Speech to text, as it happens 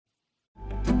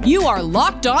You are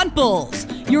Locked On Bulls,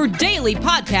 your daily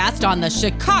podcast on the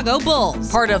Chicago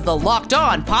Bulls, part of the Locked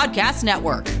On Podcast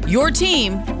Network, your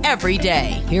team every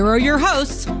day. Here are your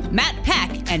hosts, Matt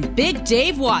Peck and Big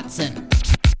Dave Watson.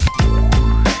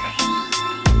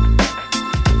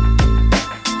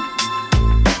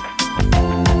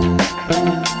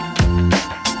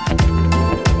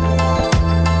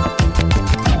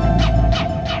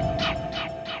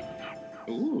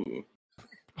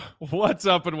 What's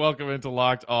up and welcome into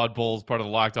Locked On Bulls, part of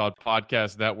the Locked On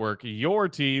Podcast Network, your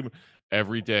team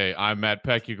every day. I'm Matt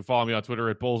Peck. You can follow me on Twitter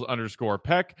at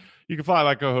Bulls_Peck. You can follow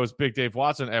my co-host Big Dave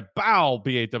Watson at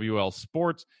BAWL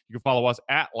Sports. You can follow us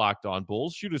at Locked On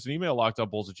Bulls. Shoot us an email,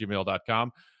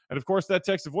 lockedonbulls@gmail.com. And of course, that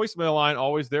text and voicemail line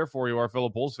always there for you, our fellow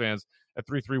Bulls fans, at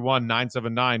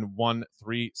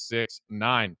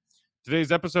 331-979-1369.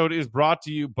 Today's episode is brought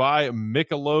to you by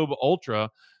Michelob Ultra.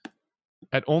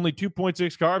 At only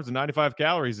 2.6 carbs and 95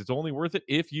 calories, it's only worth it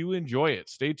if you enjoy it.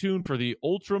 Stay tuned for the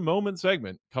Ultra Moment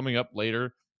segment coming up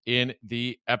later in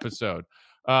the episode.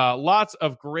 Lots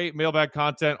of great mailbag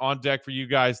content on deck for you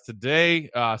guys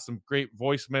today. Some great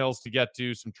voicemails to get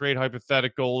to, some trade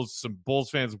hypotheticals, some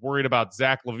Bulls fans worried about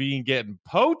Zach LaVine getting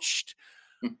poached.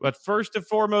 But first and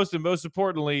foremost, and most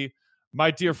importantly,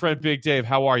 my dear friend Big Dave,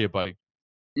 how are you, buddy?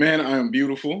 Man, I am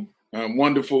beautiful. I'm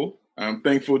wonderful. I'm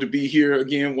thankful to be here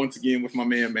once again with my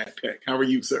man, Matt Peck. How are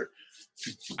you, sir?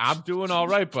 I'm doing all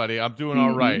right, buddy. I'm doing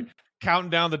all right. Counting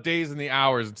down the days and the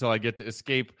hours until I get to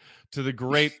escape to the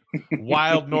great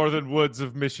wild northern woods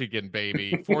of Michigan,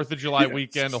 baby. 4th of July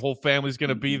weekend. The whole family's going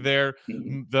to be there.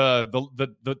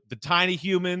 The tiny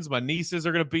humans, my nieces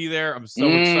are going to be there. I'm so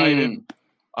excited.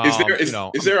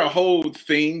 Is there a whole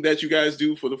thing that you guys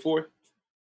do for the 4th?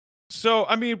 So,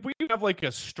 I mean, we have like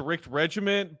a strict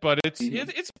regiment, but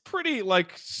it's pretty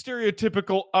like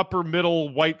stereotypical upper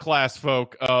middle white class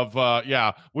folk of,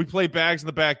 we play bags in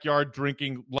the backyard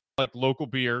drinking like local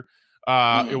beer.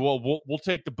 We'll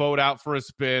take the boat out for a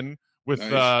spin with,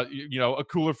 a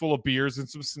cooler full of beers and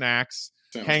some snacks,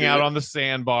 hang out on the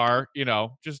sandbar,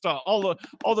 just all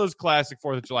those classic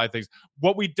 4th of July things.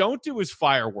 What we don't do is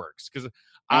fireworks because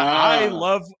I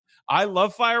love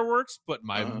fireworks, but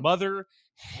my mother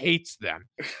hates them,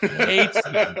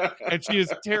 and she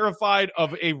is terrified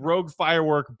of a rogue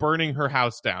firework burning her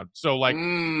house down. So,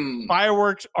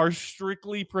 fireworks are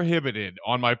strictly prohibited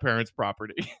on my parents'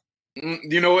 property.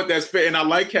 You know what? That's fair, and I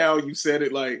like how you said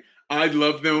it. Like, I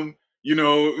love them.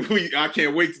 I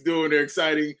can't wait to do it. They're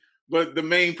exciting. But the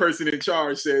main person in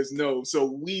charge says no, so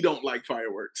we don't like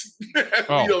fireworks. We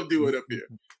don't do it up here.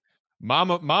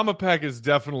 Mama Peck is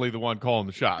definitely the one calling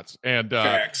the shots, and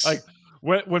facts.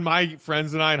 When my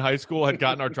friends and I in high school had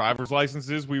gotten our driver's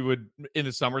licenses, we would, in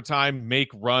the summertime, make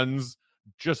runs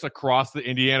just across the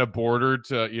Indiana border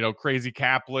to, Crazy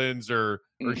Kaplan's or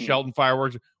Shelton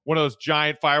Fireworks, one of those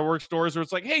giant fireworks stores where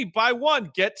it's like, hey, buy one,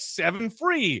 get 7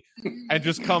 free, and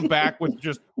just come back with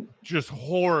just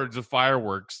hordes of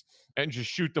fireworks and just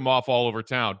shoot them off all over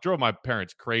town. Drove my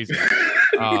parents crazy.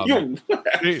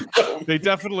 They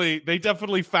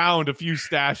definitely found a few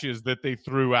stashes that they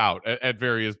threw out at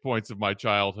various points of my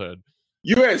childhood.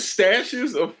 You had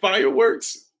stashes of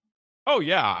fireworks? Oh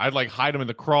yeah, I'd hide them in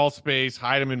the crawl space,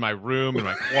 hide them in my room, in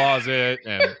my closet,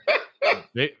 and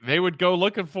they would go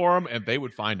looking for them, and they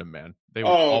would find them, man. They would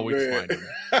always find them.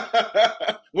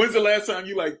 When's the last time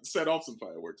you set off some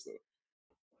fireworks though?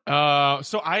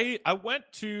 So I went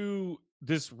to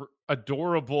this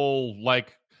adorable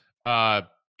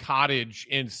cottage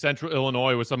in central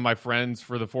Illinois with some of my friends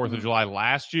for the 4th of July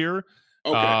last year.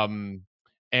 Okay.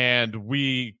 And I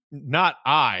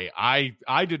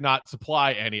did not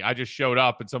supply any. I just showed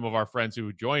up, and some of our friends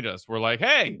who joined us were like,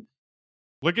 hey,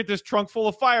 look at this trunk full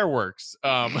of fireworks.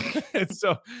 And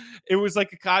so it was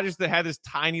like a cottage that had this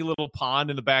tiny little pond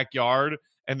in the backyard,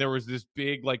 and there was this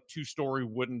big 2-story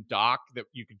wooden dock that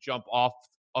you could jump off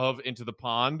of into the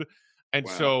pond. And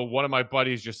so one of my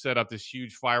buddies just set up this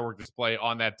huge firework display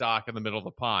on that dock in the middle of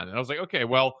the pond. And I was like, okay,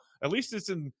 well, at least it's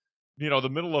in, the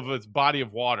middle of its body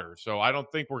of water. So I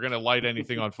don't think we're going to light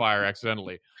anything on fire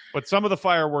accidentally. But some of the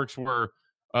fireworks were,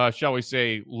 shall we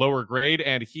say, lower grade.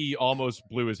 And he almost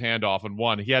blew his hand off on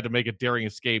one. He had to make a daring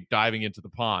escape diving into the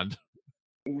pond.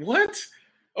 What?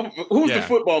 Who's the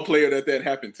football player that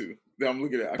happened to? I'm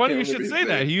looking at. Funny you should say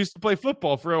that. He used to play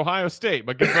football for Ohio State,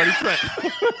 my good buddy Trent.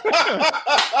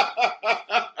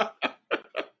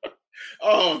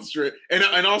 Oh, straight.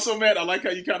 And also, Matt, I like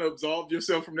how you kind of absolved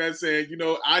yourself from that, saying,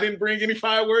 I didn't bring any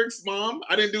fireworks, Mom.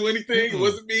 I didn't do anything. It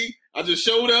wasn't me. I just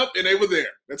showed up and they were there.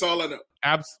 That's all I know.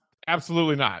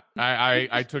 Absolutely not.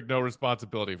 I took no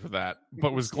responsibility for that,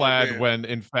 but was glad when,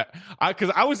 in fact,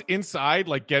 because I was inside,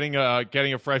 like getting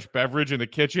a fresh beverage in the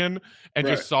kitchen, and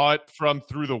just saw it from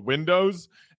through the windows,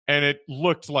 and it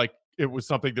looked like it was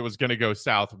something that was going to go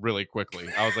south really quickly.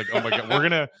 I was like, oh my god, we're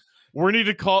gonna need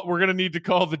to call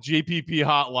the JPP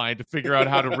hotline to figure out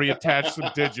how to reattach some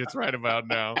digits right about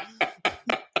now.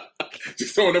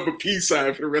 Just throwing up a peace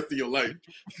sign for the rest of your life.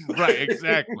 Right,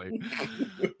 exactly.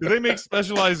 Do they make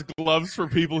specialized gloves for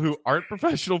people who aren't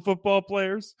professional football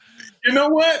players? You know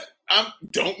what? I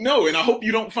don't know, and I hope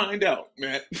you don't find out,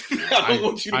 Matt. I don't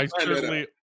want you to find that out.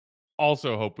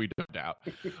 Also hope we don't out.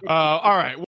 All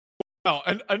right. Well,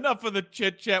 enough of the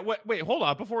chit chat. Wait, hold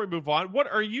on. Before we move on,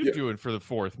 what are you doing for the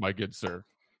 4th, my good sir?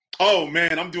 Oh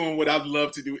man, I'm doing what I'd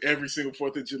love to do every single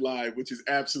 4th of July, which is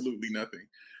absolutely nothing.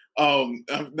 I'm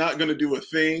not going to do a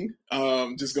thing.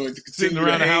 Just going to continue sitting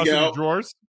around to the house hang out. in the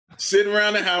drawers. Sitting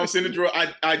around the house in the drawer.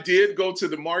 I did go to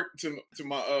the to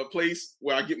my place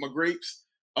where I get my grapes.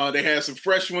 They had some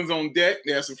fresh ones on deck.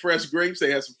 They had some fresh grapes.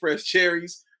 They had some fresh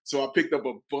cherries. So I picked up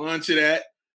a bunch of that.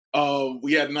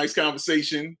 We had a nice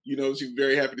conversation. You know, she was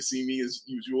very happy to see me as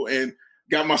usual, and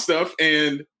got my stuff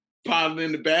and piled it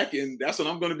in the back. And that's what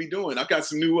I'm going to be doing. I got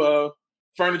some new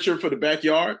furniture for the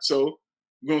backyard. So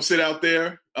I'm going to sit out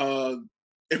there.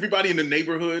 Everybody in the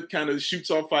neighborhood kind of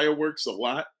shoots off fireworks a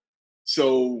lot.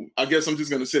 So I guess I'm just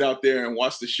going to sit out there and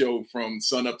watch the show from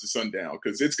sun up to sundown,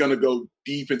 because it's going to go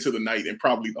deep into the night and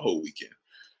probably the whole weekend.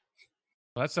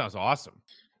 Well, that sounds awesome.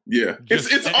 Yeah,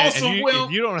 it's awesome.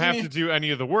 And you don't have to do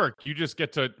any of the work. You just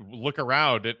get to look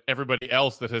around at everybody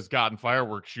else that has gotten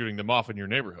fireworks shooting them off in your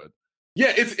neighborhood.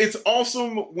 Yeah, it's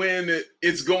awesome when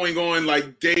it's going on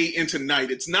like day into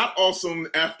night. It's not awesome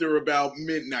after about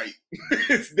midnight.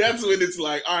 That's when it's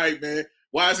like, all right, man,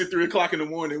 why is it 3:00 in the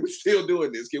morning? We're still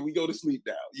doing this. Can we go to sleep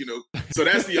now? You know, so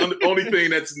that's the only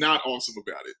thing that's not awesome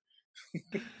about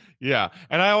it. Yeah,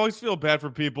 and I always feel bad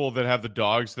for people that have the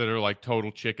dogs that are like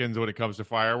total chickens when it comes to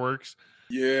fireworks.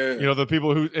 Yeah, you know, the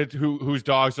people whose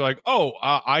dogs are like, oh,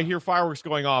 I hear fireworks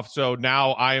going off, so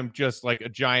now I am just like a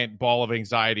giant ball of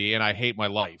anxiety and I hate my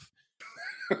life.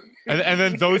 and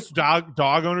then those dog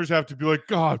owners have to be like,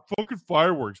 God, fucking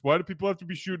fireworks. Why do people have to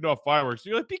be shooting off fireworks?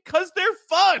 And you're like, because they're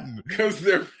fun. Because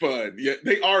they're fun. Yeah,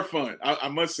 they are fun. I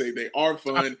must say they are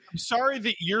fun. I'm sorry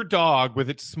that your dog with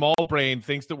its small brain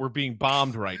thinks that we're being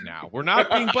bombed right now. We're not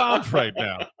being bombed right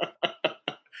now.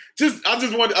 I just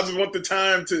want the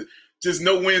time to just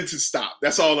know when to stop.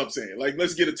 That's all I'm saying. Like,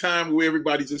 let's get a time where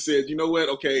everybody just says, you know what?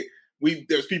 Okay,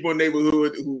 there's people in the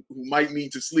neighborhood who might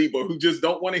need to sleep, or who just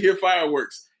don't want to hear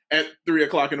fireworks at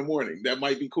 3:00 in the morning. That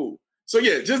might be cool. So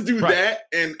yeah, just do that,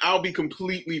 and I'll be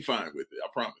completely fine with it. I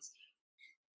promise.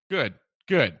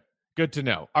 Good to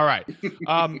know. All right.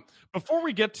 Before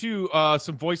we get to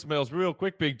some voicemails, real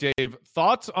quick, Big Dave,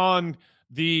 thoughts on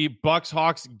the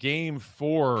Bucks-Hawks game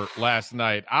 4 last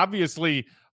night? Obviously,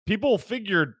 people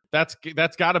figured that's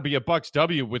got to be a Bucks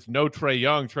W with no Trae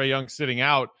Young. Trae Young sitting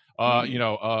out,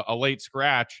 a late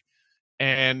scratch,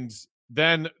 and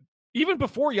then even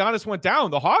before Giannis went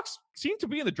down, the Hawks seemed to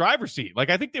be in the driver's seat. Like,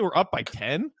 I think they were up by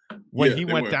 10 when he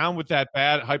went down with that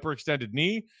bad hyperextended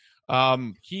knee.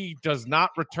 He does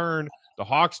not return. The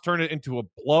Hawks turn it into a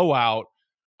blowout.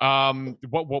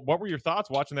 What were your thoughts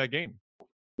watching that game?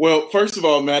 Well, first of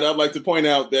all, Matt, I'd like to point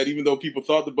out that even though people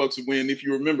thought the Bucks would win, if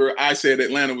you remember, I said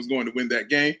Atlanta was going to win that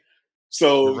game.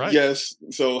 So, right. Yes.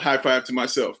 So high five to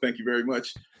myself. Thank you very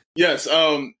much. Yes.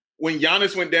 When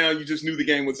Giannis went down, you just knew the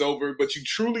game was over, but you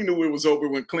truly knew it was over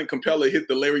when Clint Capella hit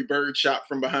the Larry Bird shot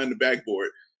from behind the backboard.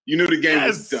 You knew the game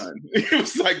was done. It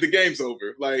was like, the game's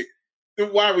over. Like,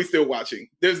 why are we still watching?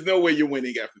 There's no way you're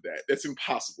winning after that. That's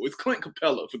impossible. It's Clint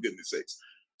Capella, for goodness sakes.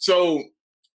 So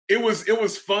it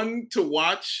was fun to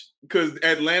watch, because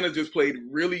Atlanta just played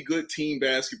really good team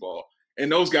basketball,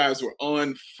 and those guys were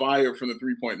on fire from the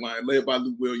three-point line, led by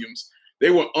Lou Williams. They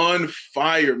were on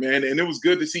fire, man, and it was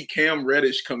good to see Cam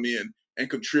Reddish come in and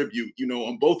contribute,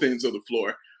 on both ends of the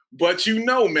floor. But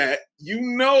Matt,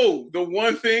 the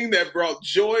one thing that brought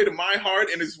joy to my heart,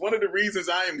 and it's one of the reasons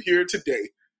I am here today,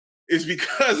 is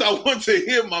because I want to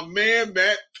hear my man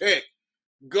Matt Peck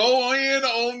go in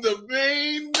on the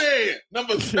main man,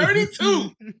 number 32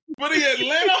 for the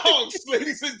Atlanta Hawks,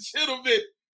 ladies and gentlemen.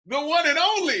 The one and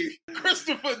only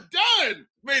Christopher Dunn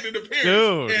made an appearance.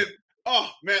 Dude. And oh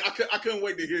man, I couldn't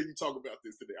wait to hear you talk about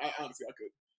this today. Honestly, I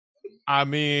couldn't. I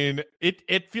mean,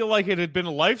 it feel like it had been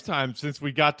a lifetime since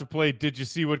we got to play Did You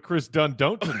See What Chris Dunn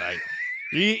Don't tonight?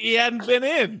 he hadn't been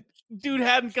in. Dude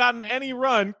hadn't gotten any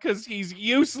run because he's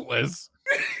useless.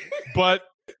 But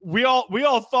we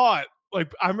all thought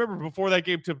like I remember before that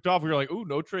game tipped off, we were like, "Ooh,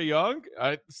 no Trae Young."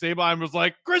 Sabine was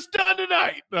like, "Chris Dunn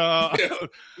tonight."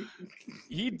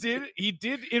 He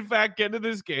did in fact get into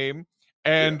this game,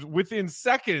 and within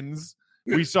seconds,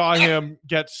 we saw him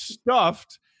get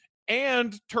stuffed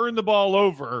and turn the ball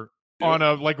over on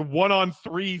a like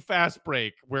 1-on-3 fast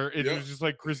break where it was just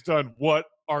like, Chris Dunn, what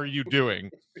are you doing?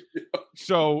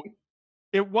 So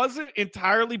it wasn't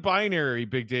entirely binary,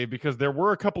 Big Dave, because there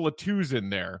were a couple of twos in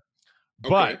there,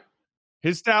 but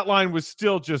his stat line was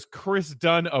still just Chris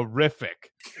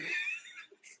Dunn-erific.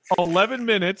 11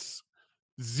 minutes,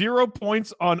 0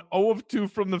 points on 0 of 2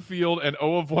 from the field and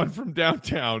 0 of 1 from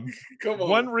downtown. Come on.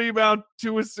 1 rebound,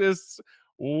 2 assists,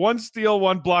 1 steal,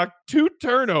 1 block, 2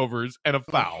 turnovers, and a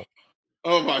foul.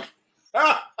 Oh my!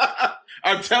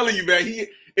 I'm telling you, man.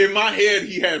 In my head,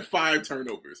 he had 5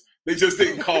 turnovers. They just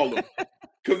didn't call them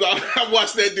because I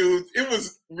watched that dude. It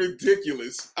was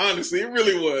ridiculous. Honestly, it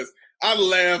really was. I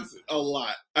laughed a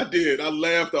lot. I did. I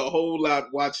laughed a whole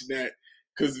lot watching that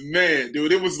because, man,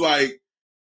 dude, it was like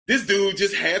this dude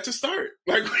just had to start.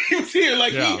 Like he was here,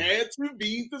 like he had to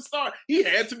be the start. He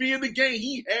had to be in the game.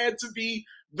 He had to be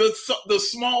the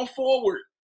small forward.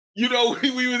 You know,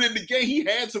 we was in the game. He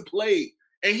had to play,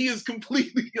 and he is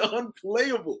completely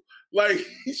unplayable. Like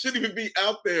he shouldn't even be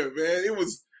out there, man. It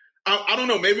was. I don't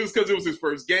know. Maybe it was because it was his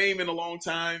first game in a long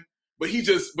time. But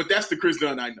that's the Chris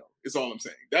Dunn I know. Is all I'm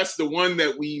saying. That's the one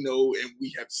that we know and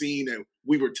we have seen and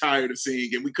we were tired of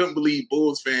seeing, and we couldn't believe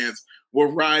Bulls fans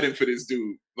were riding for this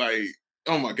dude. Like,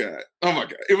 oh my God.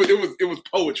 It was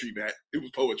poetry, Matt. It was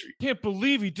poetry. Can't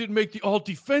believe he didn't make the all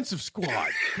defensive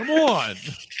squad. Come on.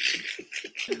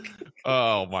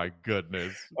 Oh my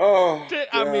goodness. Oh,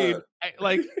 I mean,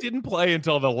 like didn't play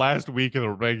until the last week of the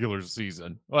regular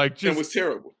season. Like, just it was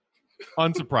terrible.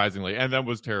 Unsurprisingly, and that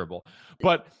was terrible.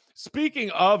 But speaking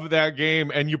of that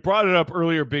game, and you brought it up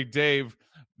earlier, Big Dave,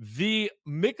 the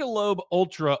Michelob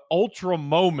Ultra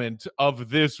moment of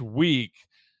this week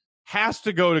has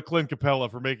to go to Clint Capella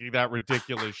for making that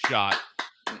ridiculous shot.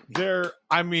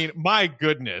 I mean, my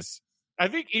goodness. I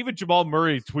think even Jamal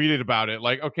Murray tweeted about it.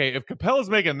 Like, okay, if Capella's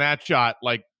making that shot,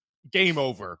 like, game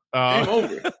over. Game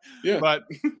over. Yeah. But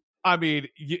I mean,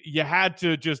 you had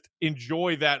to just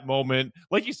enjoy that moment.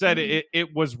 Like you said,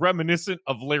 it was reminiscent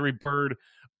of Larry Bird.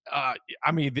 I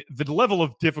mean, the level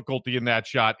of difficulty in that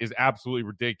shot is absolutely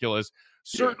ridiculous.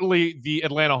 Certainly, the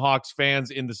Atlanta Hawks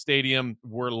fans in the stadium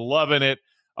were loving it.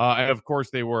 And, of course,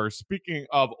 they were. Speaking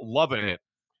of loving it,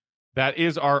 that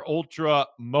is our Ultra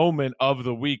moment of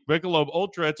the week. Michelob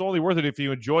Ultra, it's only worth it if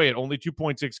you enjoy it. Only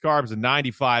 2.6 carbs and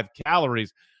 95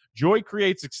 calories. Joy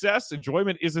creates success.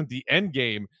 Enjoyment isn't the end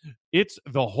game. It's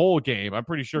the whole game. I'm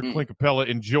pretty sure Clint Capella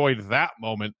enjoyed that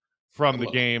moment from the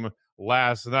game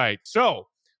last night. So,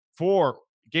 for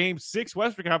Game 6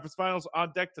 Western Conference Finals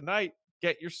on deck tonight,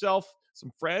 get yourself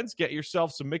some friends, get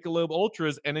yourself some Michelob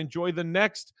Ultras, and enjoy the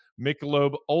next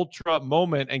Michelob Ultra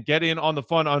moment and get in on the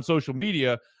fun on social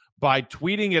media by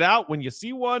tweeting it out when you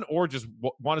see one, or just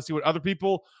want to see what other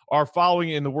people are following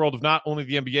in the world of not only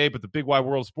the NBA, but the big wide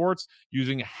world of sports,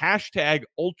 using hashtag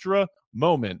Ultra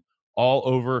Moment all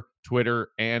over Twitter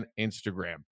and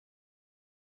Instagram.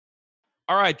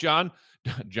 All right, John,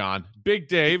 Big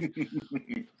Dave.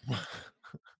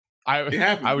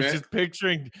 I was just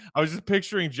picturing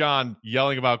John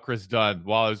yelling about Chris Dunn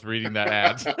while I was reading that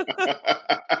ad.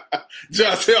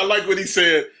 John said, I like what he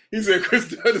said. He said, Chris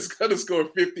Dunn is going to score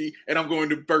 50, and I'm going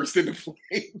to burst into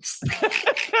flames.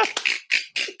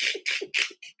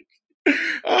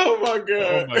 Oh, my God.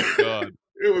 Oh, my God.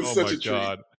 It was such a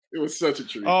treat. It was such a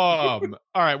treat. All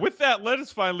right. With that, let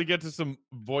us finally get to some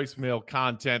voicemail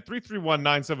content.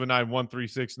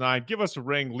 331-979-1369. Give us a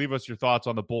ring. Leave us your thoughts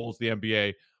on the Bulls, the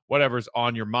NBA, whatever's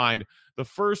on your mind. The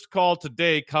first call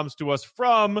today comes to us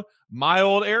from my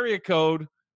old area code,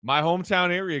 my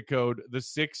hometown area code, the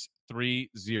 630.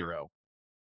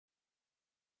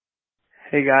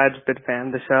 Hey guys, big fan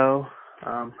of the show.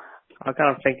 I'm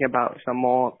kind of thinking about some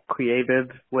more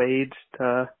creative ways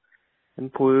to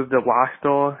improve the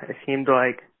roster. It seemed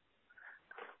like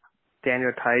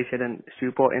Daniel Tice isn't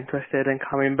super interested in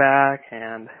coming back,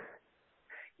 and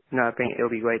I think it'll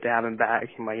be great to have him back.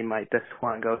 He might just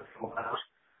want to go somewhere else.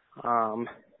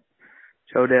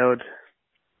 So there's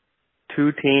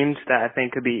 2 teams that I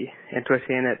think could be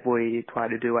interesting if we try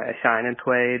to do a sign and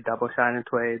trade, double sign and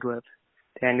trade with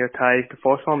Daniel Tice. The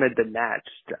first one is the Nets.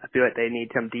 I feel like they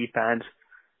need some defense.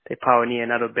 They probably need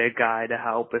another big guy to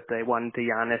help if they want to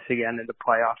Giannis again in the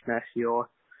playoffs next year.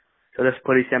 So that's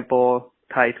pretty simple.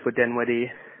 Tice for Dinwiddie,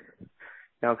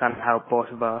 kind of help both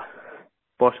of us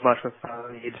with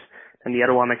our needs. And the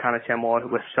other one is kind of similar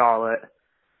with Charlotte.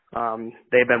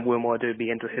 They've been rumored to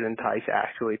be interested in Tice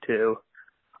actually too.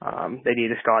 They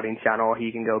need a starting center.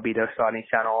 He can go be their starting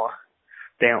center.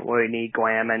 They don't really need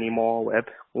Graham anymore with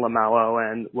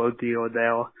LaMelo and Rozier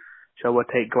there, so we'll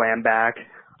take Graham back.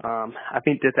 I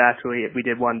think this actually, if we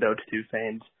did one of those two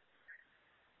things,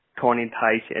 turning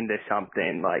Tice into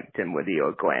something like Dinwiddie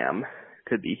or Graham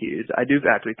could be huge. I do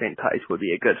actually think Tice would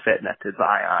be a good fit next to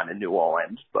Zion in New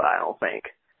Orleans, but I don't think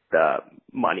the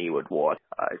money would work.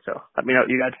 So let me know what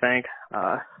you guys think.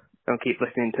 Don't keep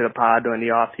listening to the pod during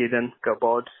the off season. Go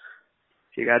Bulls.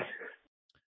 See you guys.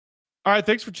 All right,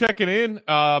 thanks for checking in.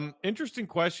 Interesting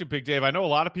question, Big Dave. I know a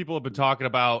lot of people have been talking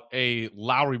about a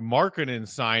Lauri Markkanen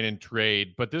sign and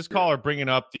trade, but this caller bringing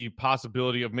up the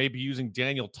possibility of maybe using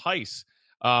Daniel Tice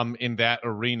in that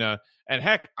arena. And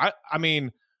heck, I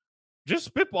mean, just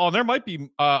spitball, there might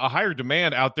be a higher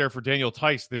demand out there for Daniel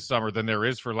Tice this summer than there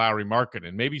is for Lauri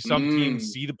Markkanen. Maybe some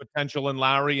teams see the potential in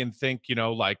Lauri and think,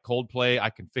 like Coldplay,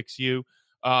 I can fix you.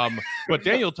 But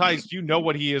Daniel Tice, you know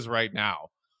what he is right now.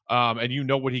 And you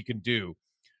know what he can do.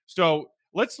 So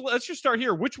let's just start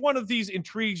here. Which one of these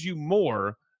intrigues you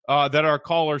more that our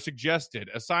caller suggested?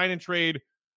 A sign and trade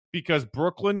because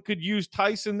Brooklyn could use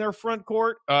Tice in their front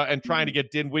court and trying to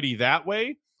get Dinwiddie that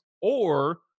way,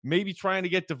 or maybe trying to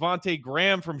get Devontae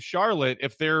Graham from Charlotte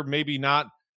if they're maybe not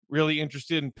really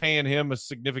interested in paying him a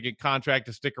significant contract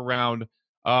to stick around,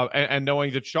 and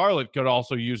knowing that Charlotte could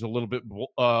also use a little bit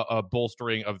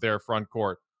bolstering of their front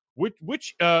court.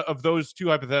 Which of those two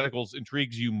hypotheticals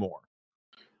intrigues you more?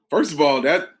 First of all,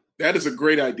 that is a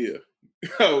great idea.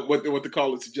 what the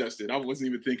caller suggested. I wasn't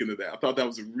even thinking of that. I thought that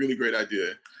was a really great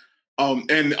idea.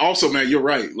 And also, man, you're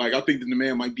right. Like, I think the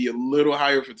demand might be a little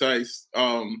higher for Tice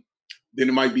than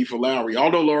it might be for Lauri.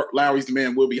 Although Lowry's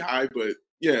demand will be high, but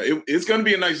yeah, it's going to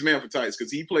be a nice demand for Tice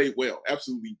because he played well,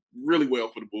 absolutely, really well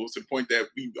for the Bulls to the point that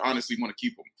we honestly want to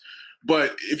keep him.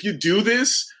 But if you do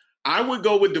this, I would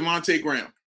go with Devontae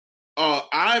Graham.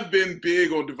 I've been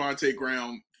big on Devontae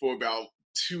Graham for about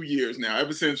 2 years now,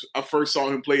 ever since I first saw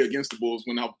him play against the Bulls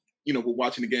when we're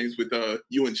watching the games with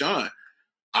you and John.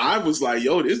 I was like,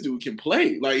 yo, this dude can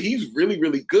play. Like, he's really,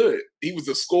 really good. He was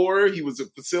a scorer. He was a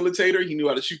facilitator. He knew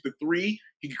how to shoot the three.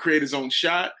 He could create his own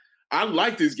shot. I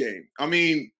like this game. I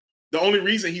mean, the only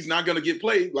reason he's not going to get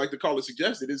played, like the caller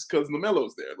suggested, is because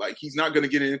LaMelo's there. Like, he's not going to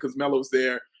get in because Melo's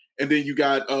there. And then you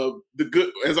got the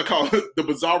good, as I call it, the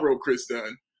Bizarro Chris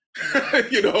Dunn,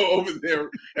 over there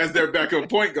as their backup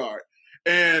point guard.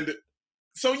 And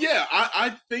so, yeah,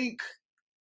 I think,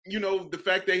 the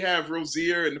fact they have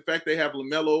Rozier and the fact they have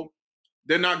LaMelo,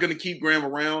 they're not going to keep Graham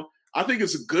around. I think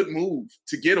it's a good move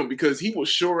to get him because he will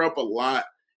shore up a lot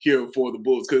here for the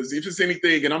Bulls. Because if it's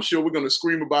anything, and I'm sure we're going to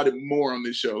scream about it more on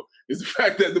this show, is the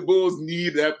fact that the Bulls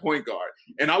need that point guard.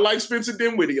 And I like Spencer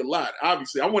Dinwiddie a lot,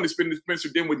 obviously. I wanted Spencer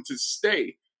Dinwiddie to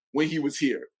stay when he was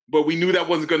here. But we knew that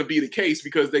wasn't going to be the case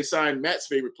because they signed Matt's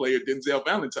favorite player, Denzel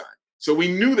Valentine. So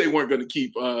we knew they weren't going to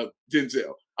keep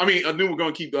Denzel. I knew we were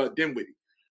going to keep Dinwiddie.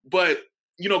 But,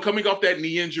 coming off that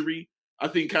knee injury, I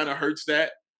think kind of hurts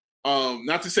that.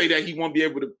 Not to say that he won't be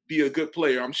able to be a good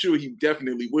player. I'm sure he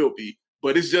definitely will be.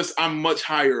 But it's just I'm much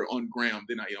higher on Graham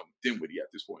than I am Dinwiddie at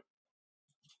this point.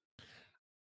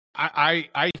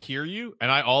 I hear you,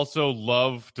 and I also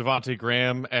love Devontae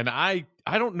Graham, and I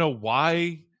don't know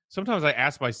why. Sometimes I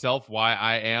ask myself why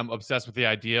I am obsessed with the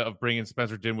idea of bringing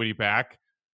Spencer Dinwiddie back,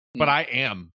 but I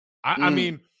am. I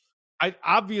mean, I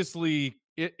obviously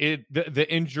the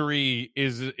injury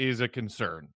is a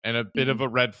concern and a bit of a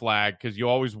red flag because you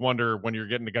always wonder when you're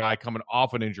getting a guy coming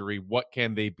off an injury, what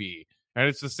can they be? And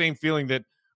it's the same feeling that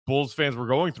Bulls fans were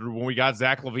going through when we got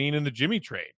Zach LaVine in the Jimmy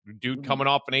trade. Dude coming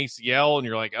off an ACL, and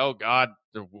you're like, oh, God,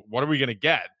 what are we going to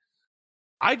get?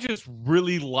 I just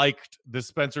really liked the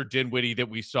Spencer Dinwiddie that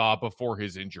we saw before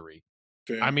his injury.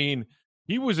 Fair. I mean,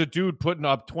 he was a dude putting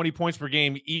up 20 points per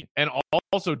game and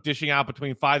also dishing out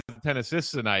between 5 to 10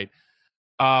 assists a night.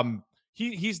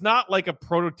 He's not like a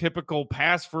prototypical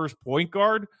pass-first point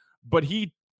guard, but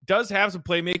he does have some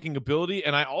playmaking ability,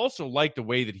 and I also like the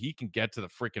way that he can get to the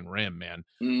freaking rim, man.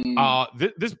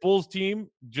 This Bulls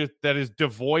team just that is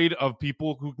devoid of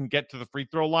people who can get to the free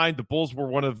throw line. The Bulls were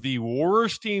one of the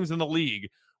worst teams in the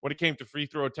league when it came to free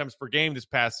throw attempts per game this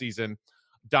past season.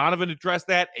 Donovan addressed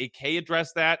that. AK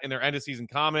addressed that in their end-of-season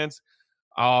comments.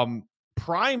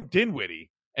 Prime Dinwiddie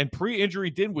and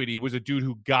pre-injury Dinwiddie was a dude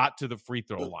who got to the free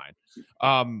throw line.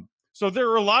 So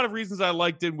there are a lot of reasons I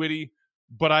like Dinwiddie,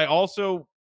 but I also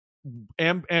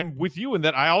am with you in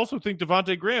that I also think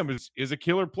Devontae Graham is a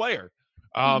killer player.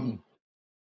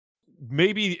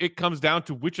 Maybe it comes down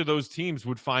to which of those teams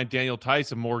would find Daniel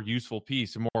Tice a more useful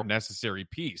piece, a more necessary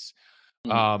piece.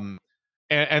 And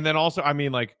then also, I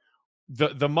mean, like,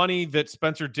 the money that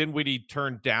Spencer Dinwiddie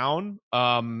turned down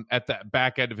at the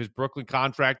back end of his Brooklyn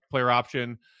contract, player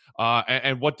option,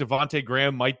 and what Devontae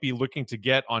Graham might be looking to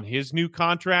get on his new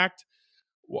contract,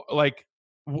 like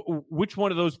which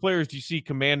one of those players do you see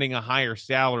commanding a higher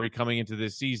salary coming into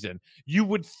this season? You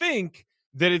would think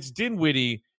that it's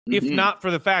Dinwiddie, if not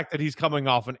for the fact that he's coming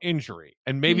off an injury.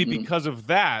 And maybe because of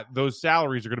that, those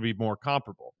salaries are going to be more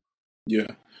comparable. Yeah.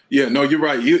 Yeah, no, you're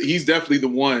right. He's definitely the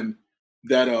one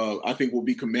that I think will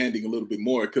be commanding a little bit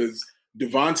more, because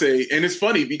Devontae, and it's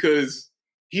funny because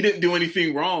he didn't do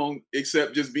anything wrong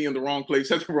except just be in the wrong place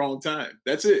at the wrong time.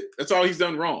 That's it. That's all he's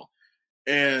done wrong.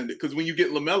 And because when you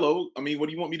get LaMelo, I mean, what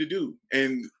do you want me to do?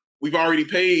 And we've already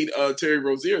paid Terry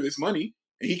Rozier this money,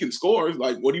 and he can score.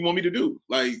 Like, what do you want me to do?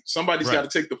 Like, somebody's got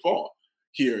to take the fall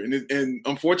here. And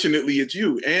unfortunately, it's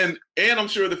you. And I'm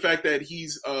sure the fact that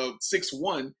he's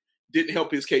 6'1" didn't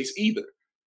help his case either.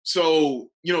 So,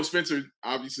 Spencer,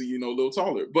 obviously, a little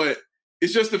taller. But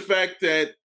it's just the fact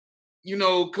that,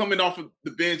 coming off of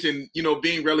the bench and,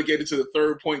 being relegated to the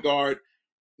third point guard,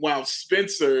 while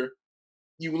Spencer,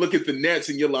 you look at the Nets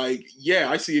and you're like, yeah,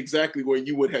 I see exactly where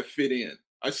you would have fit in.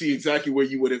 I see exactly where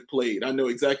you would have played. I know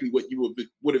exactly what you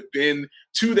would have been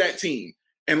to that team.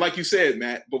 And like you said,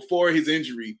 Matt, before his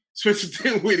injury, Spencer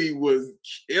Dinwiddie was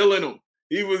killing him.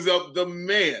 He was the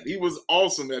man. He was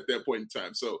awesome at that point in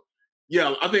time. So,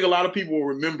 yeah, I think a lot of people will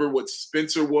remember what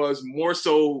Spencer was more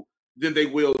so than they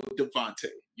will Devontae.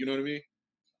 You know what I mean?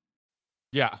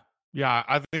 Yeah,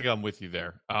 I think I'm with you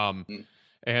there.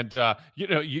 And,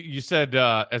 you said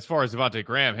as far as Devontae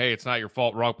Graham, hey, it's not your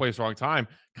fault, wrong place, wrong time.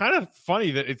 Kind of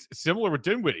funny that it's similar with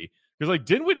Dinwiddie, because like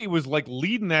Dinwiddie was like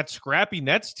leading that scrappy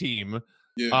Nets team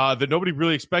that nobody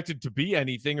really expected to be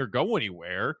anything or go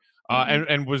anywhere,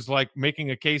 and was like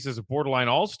making a case as a borderline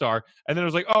all-star. And then it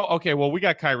was like, oh, okay, well, we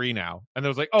got Kyrie now. And then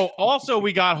it was like, oh, also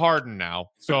we got Harden now.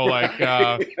 So like,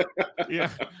 yeah,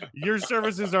 your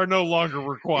services are no longer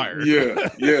required. Yeah.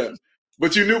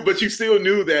 But you still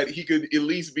knew that he could at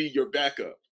least be your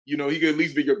backup. He could at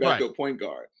least be your backup point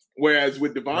guard. Whereas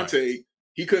with Devontae,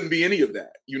 he couldn't be any of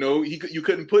that. You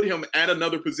couldn't put him at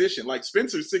another position. Like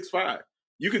Spencer's 6'5".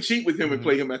 You could cheat with him and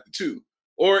play him at the 2.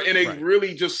 Or in a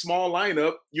really just small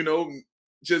lineup,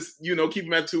 keep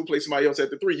him at 2, play somebody else at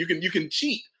the 3. You can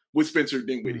cheat with Spencer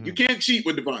Dinwiddie. You can't cheat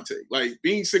with Devontae. Like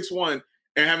being 6'1"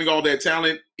 and having all that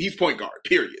talent, he's point guard,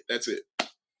 period. That's it.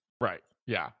 Right.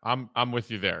 Yeah, I'm with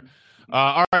you there.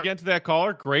 All right, get to that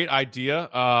caller. Great idea.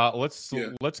 Let's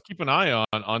keep an eye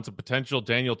on some potential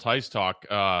Daniel Tice talk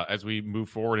as we move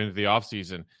forward into the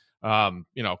offseason.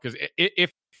 Because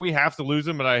if we have to lose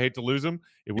him, and I hate to lose him,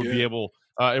 it would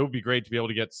be great to be able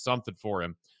to get something for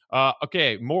him.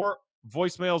 Okay, more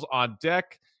voicemails on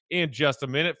deck in just a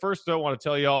minute. First, though, I want to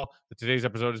tell y'all that today's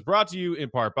episode is brought to you in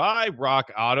part by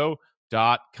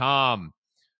RockAuto.com.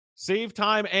 Save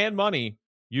time and money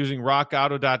using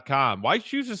rockauto.com. Why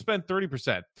choose to spend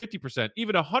 30%, 50%,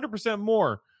 even 100%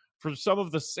 more for some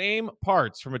of the same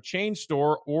parts from a chain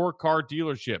store or car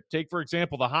dealership? Take, for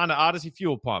example, the Honda Odyssey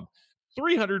fuel pump.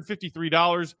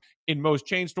 $353 in most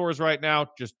chain stores right now,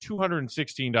 just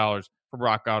 $216 from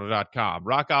rockauto.com.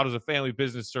 Rock Auto is a family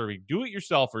business serving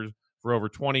do-it-yourselfers for over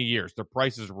 20 years. Their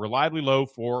prices are reliably low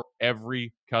for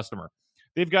every customer.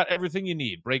 They've got everything you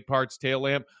need: brake parts, tail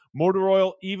lamp, motor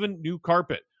oil, even new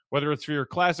carpet. Whether it's for your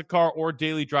classic car or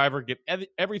daily driver, get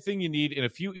everything you need in a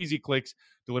few easy clicks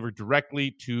delivered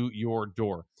directly to your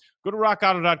door. Go to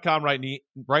rockauto.com right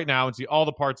now and see all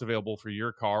the parts available for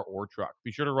your car or truck.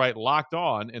 Be sure to write "Locked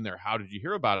On" in their "How did you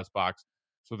hear about us" box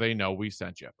so they know we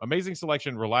sent you. Amazing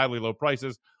selection, reliably low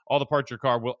prices, all the parts your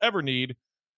car will ever need.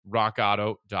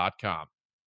 rockauto.com.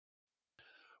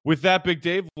 With that, Big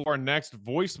Dave, our next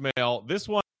voicemail. This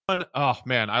one, oh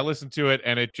man, I listened to it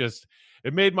and it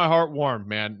made my heart warm,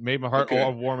 man. Made my heart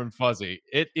all warm and fuzzy.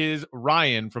 It is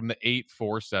Ryan from the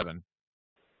 847.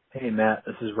 Hey, Matt,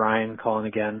 this is Ryan calling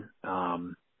again. I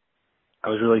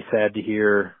was really sad to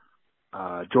hear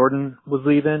Jordan was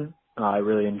leaving. I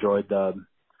really enjoyed the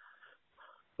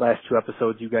last 2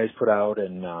 episodes you guys put out,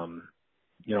 and, I'm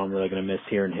really going to miss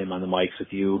hearing him on the mics with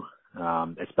you.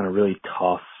 It's been a really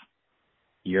tough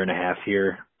year and a half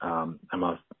here. I'm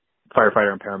a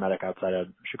firefighter and paramedic outside of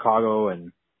Chicago,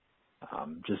 and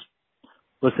just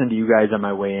listening to you guys on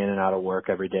my way in and out of work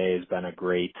every day has been a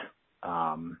great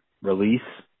release,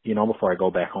 before I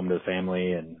go back home to the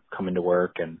family and come into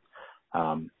work. And,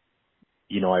 I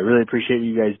really appreciate what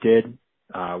you guys did,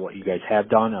 what you guys have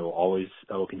done. I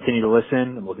will continue to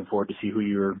listen. I'm looking forward to see who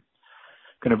you're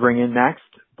going to bring in next,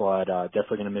 but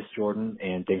definitely going to miss Jordan,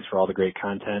 and thanks for all the great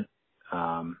content.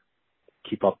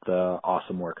 Keep up the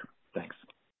awesome work. Thanks.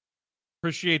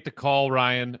 Appreciate the call,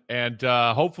 Ryan, and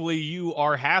hopefully you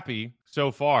are happy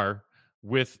so far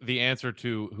with the answer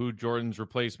to who Jordan's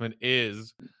replacement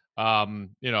is.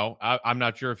 I'm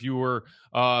not sure if you were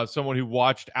someone who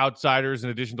watched Outsiders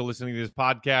in addition to listening to this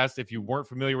podcast. If you weren't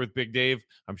familiar with Big Dave,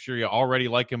 I'm sure you already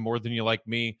like him more than you like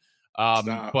me.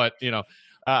 But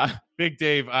Big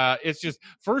Dave, it's just,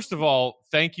 first of all,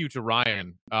 thank you to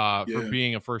Ryan for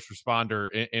being a first responder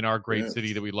in our great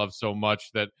city that we love so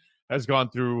much, that has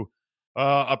gone through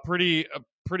a pretty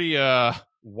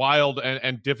wild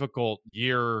and difficult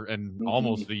year and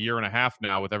almost a year and a half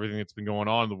now with everything that's been going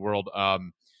on in the world.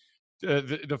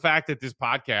 The fact that this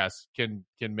podcast can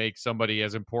make somebody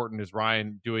as important as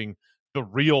Ryan doing the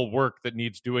real work that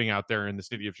needs doing out there in the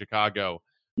city of Chicago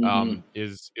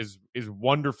is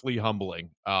wonderfully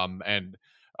humbling. And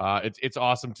it's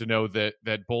awesome to know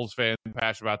that Bulls fans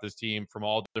passionate about this team from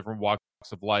all different walks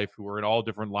of life, who are in all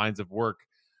different lines of work,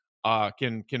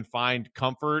 can find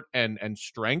comfort and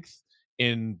strength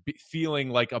in feeling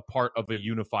like a part of a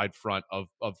unified front of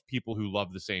people who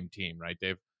love the same team, right,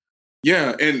 Dave?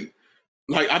 Yeah, and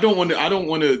like I don't want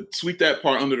to sweep that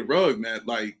part under the rug, man.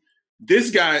 Like, this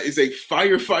guy is a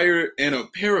firefighter and a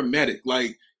paramedic.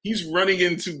 Like, he's running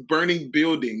into burning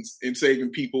buildings and saving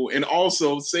people, and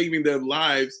also saving their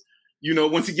lives,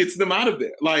 once he gets them out of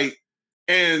there. Like,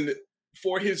 and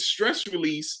for his stress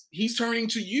release, he's turning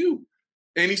to you.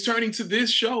 And he's turning to this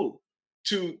show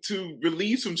to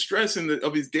relieve some stress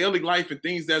of his daily life and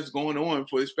things that's going on,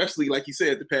 for especially, like you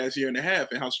said, the past year and a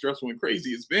half, and how stressful and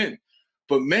crazy it's been.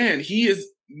 But man, he is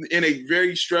in a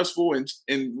very stressful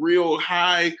and real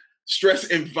high stress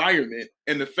environment.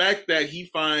 And the fact that he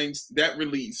finds that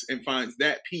release and finds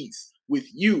that peace with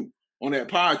you on that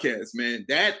podcast,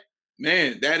 that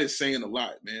is saying a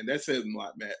lot, man. That's saying a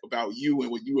lot, Matt, about you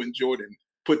and what you and Jordan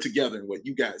put together and what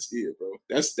you guys did, bro.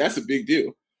 That's a big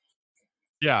deal.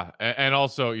 Yeah, and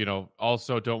also,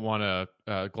 don't want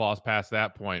to gloss past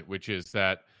that point, which is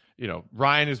that,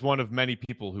 Ryan is one of many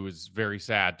people who is very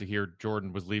sad to hear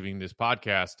Jordan was leaving this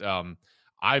podcast.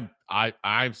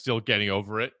 I'm still getting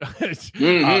over it.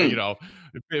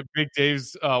 Big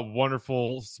Dave's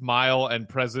wonderful smile and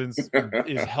presence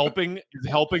is helping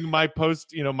my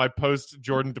post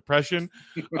Jordan depression.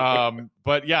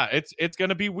 But yeah, it's going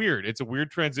to be weird. It's a weird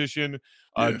transition.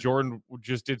 Jordan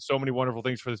just did so many wonderful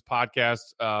things for this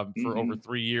podcast for over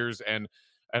 3 years, and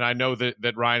I know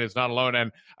that Ryan is not alone.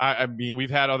 And I mean,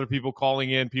 we've had other people calling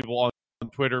in, people on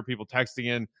Twitter, people texting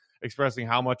in, expressing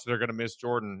how much they're going to miss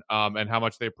Jordan and how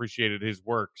much they appreciated his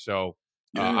work. So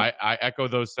I echo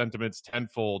those sentiments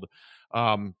tenfold.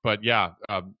 But yeah,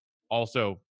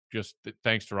 also just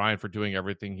thanks to Ryan for doing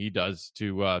everything he does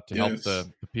to help the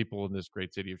people in this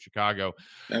great city of Chicago.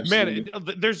 Absolutely.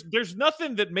 Man, there's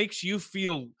nothing that makes you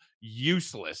feel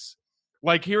useless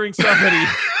like hearing somebody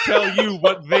tell you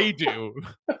what they do.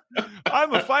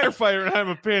 I'm a firefighter and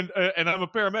I'm a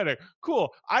paramedic.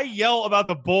 Cool. I yell about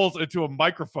the Bulls into a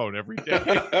microphone every day.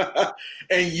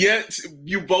 And yet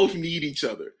you both need each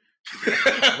other.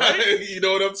 Right? You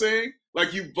know what I'm saying?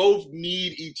 Like, you both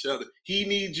need each other. He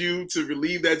needs you to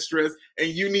relieve that stress, and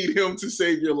you need him to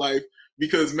save your life,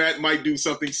 because Matt might do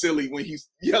something silly when he's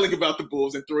yelling about the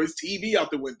Bulls and throw his TV out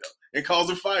the window and cause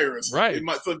a fire or something.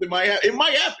 Right. Something might happen. It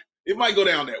might happen. It might go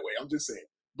down that way. I'm just saying.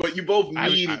 But you both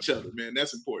need each other, man.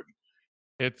 That's important.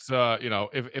 It's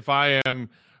if I am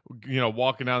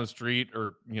walking down the street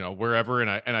or wherever,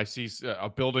 and I see a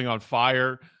building on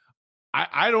fire,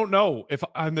 I don't know if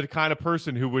I'm the kind of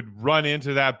person who would run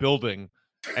into that building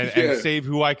and save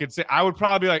who I could say. I would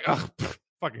probably be like, oh,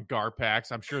 fucking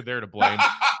Garpax. I'm sure they're to blame.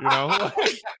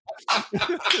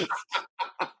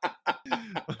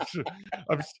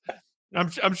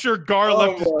 I'm sure Gar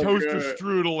left his toaster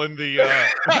strudel in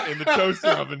the toaster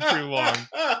oven too long.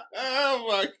 Oh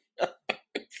my god!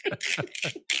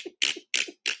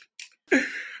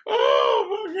 Oh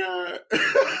my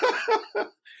god!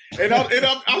 And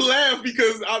I laugh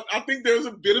because I think there's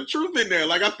a bit of truth in there.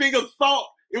 Like, I think a thought,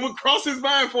 it would cross his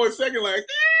mind for a second, like,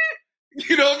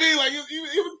 you know what I mean? Like, he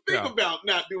would think about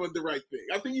not doing the right thing.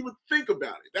 I think he would think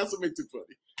about it. That's what makes it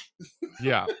funny.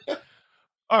 Yeah.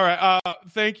 All right.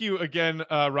 Thank you again,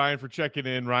 Ryan, for checking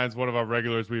in. Ryan's one of our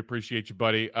regulars. We appreciate you,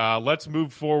 buddy. Let's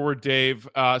move forward, Dave.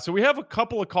 So we have a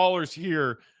couple of callers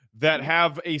here that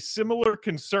have a similar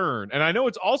concern. And I know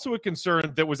it's also a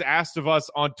concern that was asked of us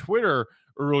on Twitter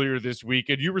earlier this week,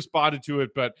 and you responded to it,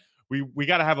 but we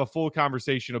got to have a full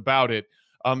conversation about it.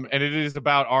 And it is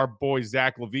about our boy,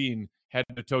 Zach LaVine,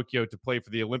 heading to Tokyo to play for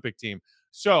the Olympic team.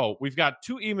 So we've got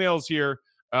two emails here.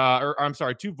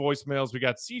 two voicemails. We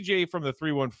got CJ from the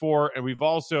 314, and we've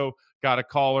also got a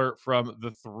caller from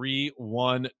the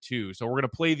 312. So we're going to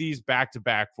play these back to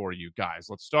back for you guys.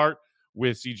 Let's start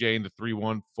with CJ in the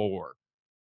 314.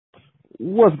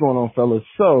 What's going on, fellas?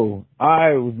 So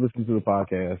I was listening to the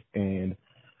podcast, and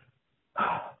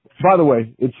by the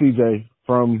way, it's CJ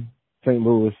from St.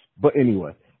 Louis. But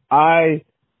anyway, I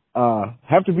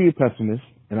have to be a pessimist,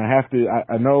 and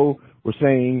I know we're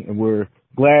saying, and we're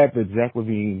glad that Zach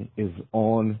LaVine is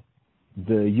on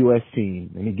the U.S.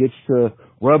 team, and he gets to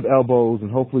rub elbows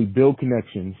and hopefully build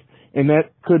connections, and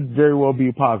that could very well be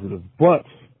a positive. But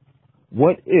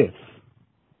what if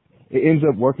it ends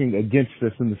up working against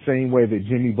us in the same way that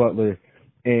Jimmy Butler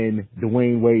and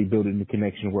Dwayne Wade building the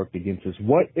connection worked against us?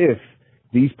 What if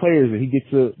these players that he gets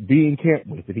to be in camp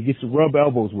with, that he gets to rub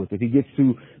elbows with, that he gets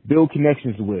to build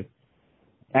connections with,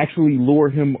 actually lure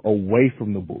him away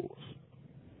from the Bulls?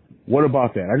 What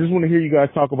about that? I just want to hear you guys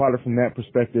talk about it from that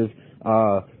perspective.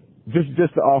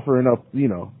 Just to offer it up,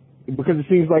 because it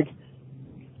seems like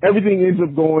everything ends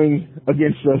up going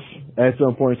against us at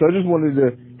some point. So I just wanted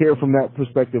to hear from that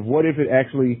perspective. What if it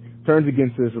actually turns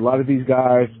against us? A lot of these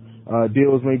guys,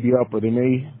 deals may be up, or they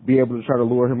may be able to try to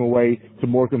lure him away to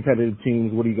more competitive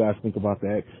teams. What do you guys think about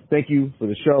that? Thank you for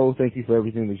the show. Thank you for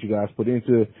everything that you guys put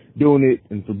into doing it,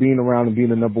 and for being around and being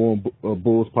the number one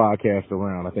Bulls podcast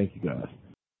around. I thank you guys.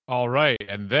 All right.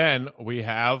 And then we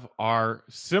have our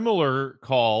similar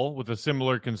call with a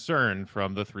similar concern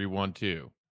from the 312.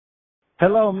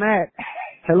 Hello, Matt.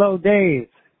 Hello, Dave.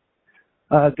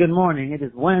 Good morning. It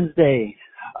is Wednesday.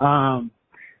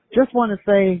 Just want to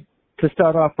say, to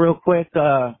start off real quick,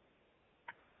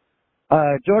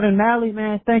 Jordan Malley,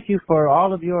 man, thank you for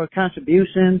all of your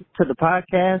contributions to the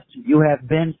podcast. You have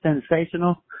been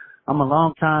sensational. I'm a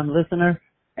long-time listener,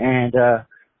 and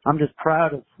I'm just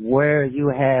proud of where you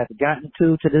have gotten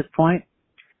to this point,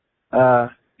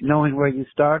 knowing where you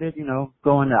started,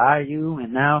 going to IU,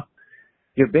 and now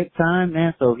you're big time,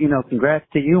 man. So, congrats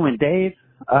to you, and Dave,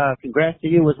 congrats to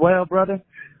you as well, brother.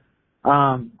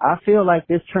 I feel like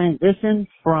this transition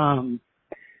from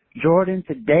Jordan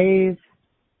to Dave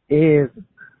is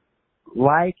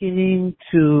likening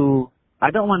to, I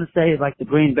don't want to say like the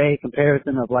Green Bay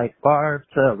comparison of like Favre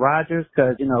to Rodgers,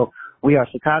 because, we are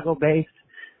Chicago based.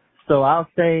 So I'll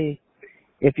say,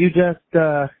 if you just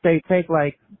take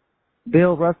like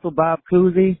Bill Russell, Bob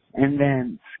Cousy, and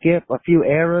then skip a few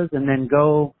eras and then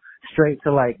go straight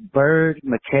to like Bird,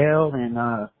 McHale,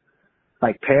 and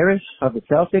like Parrish of the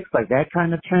Celtics, like that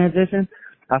kind of transition.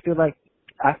 I feel like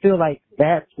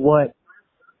that's what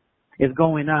is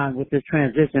going on with this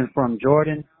transition from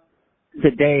Jordan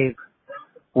to Dave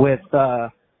with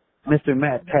Mr.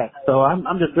 Matt Peck. So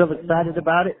I'm just real excited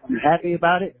about it. I'm happy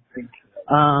about it.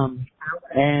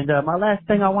 And my last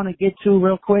thing I want to get to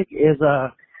real quick is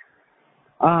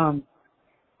I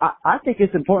think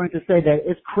it's important to say that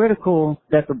it's critical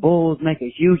that the Bulls make a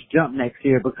huge jump next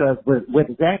year, because with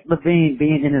Zach LaVine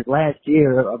being in his last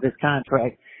year of his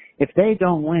contract, if they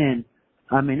don't win,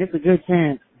 I mean, it's a good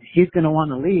chance he's going to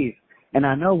want to leave. And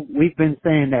I know we've been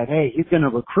saying that, hey, he's going to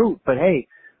recruit, but hey,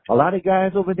 a lot of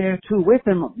guys over there too with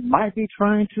him might be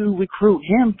trying to recruit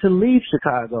him to leave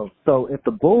Chicago. So if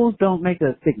the Bulls don't make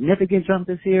a significant jump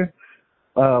this year,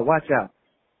 watch out.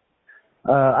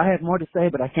 I have more to say,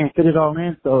 but I can't fit it all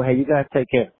in. So, hey, you guys take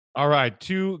care. All right.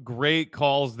 Two great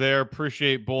calls there.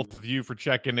 Appreciate both of you for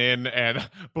checking in. And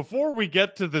before we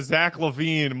get to the Zach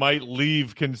LaVine might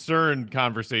leave concerned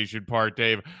conversation part,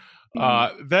 Dave,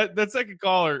 that second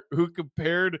caller who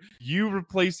compared you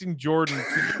replacing Jordan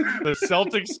to the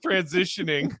Celtics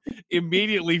transitioning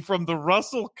immediately from the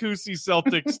Russell Cousy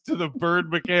Celtics to the Bird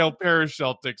McHale Parrish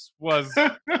Celtics was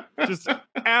just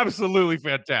absolutely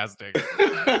fantastic.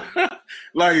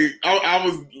 Like I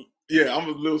was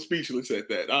a little speechless at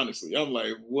that, honestly. I'm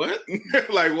like, what?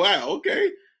 Like, wow,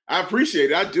 okay. I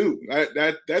appreciate it. I do.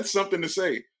 That's something to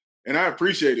say. And I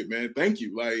appreciate it, man. Thank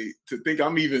you. Like, to think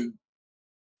I'm even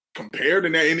compared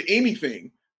in that in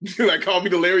anything. Like, call me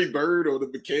the Larry Bird or the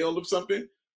McHale of something.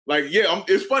 Like, yeah,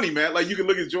 it's funny, man. Like, you can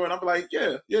look at Jordan, I'm like,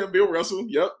 yeah, Bill Russell,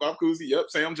 yep, Bob Cousy, yep,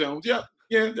 Sam Jones, yep,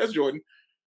 yeah, that's Jordan.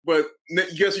 But I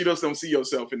guess you just don't see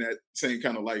yourself in that same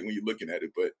kind of light when you're looking at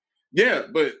it. But yeah,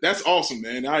 but that's awesome,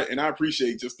 man. I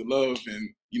appreciate just the love and,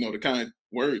 the kind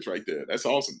words right there. That's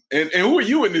awesome. And who are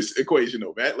you in this equation,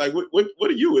 though, Matt? Like, what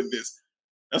are you in this?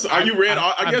 Are you Red?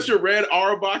 I guess you're Red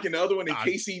Auerbach in the other one, and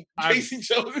Casey Jones in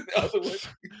the other one.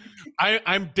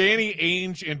 I'm Danny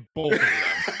Ainge in both of them.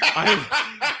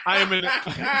 I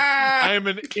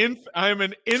am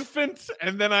an infant,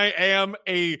 and then I am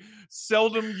a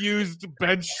seldom used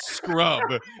bench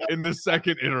scrub in the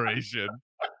second iteration.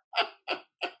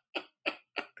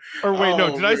 Or wait, no,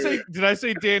 Oh, did man. I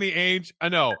say Danny Ainge? I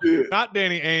know, Yeah. not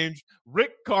Danny Ainge,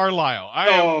 Rick Carlisle. I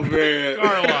Oh, am man. Rick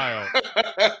Carlisle.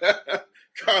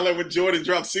 Carlisle, when Jordan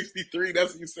dropped 63,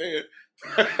 that's what you saying.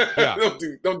 Yeah. don't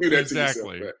do that to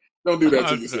yourself, man. Don't do that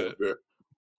to yourself, man.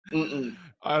 Mm-mm.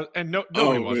 And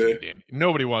nobody wants to be Danny.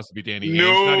 Nobody wants to be Danny Ainge.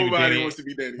 Nobody wants to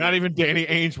be Danny. Not even Danny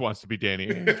Ainge wants to be Danny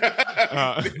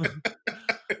Ainge.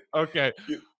 Okay.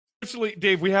 Actually,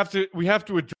 Dave, we have to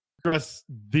address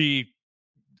the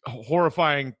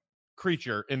horrifying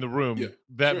creature in the room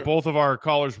that both of our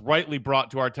callers rightly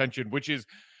brought to our attention, which is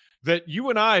that you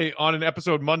and I on an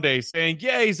episode Monday saying,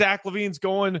 yay, Zach LaVine's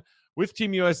going with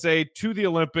Team USA to the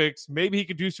Olympics. Maybe he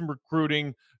could do some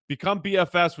recruiting, become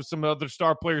BFS with some other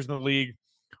star players in the league.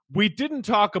 We didn't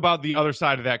talk about the other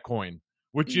side of that coin,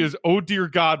 which is, oh dear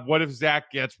God, what if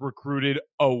Zach gets recruited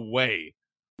away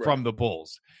from the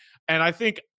Bulls? And I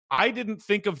think I didn't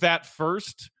think of that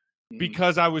first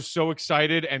because I was so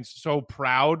excited and so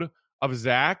proud of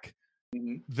Zach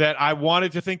that I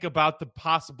wanted to think about the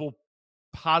possible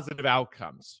positive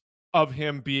outcomes of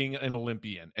him being an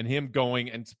Olympian and him going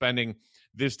and spending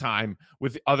this time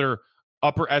with other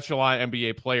upper echelon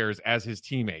NBA players as his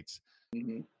teammates.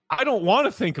 I don't want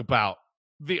to think about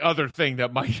the other thing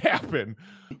that might happen,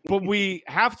 but we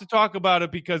have to talk about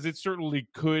it because it certainly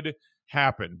could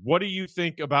happen. What do you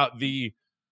think about the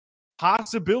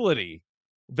possibility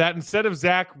that instead of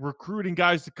Zach recruiting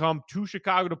guys to come to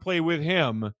Chicago to play with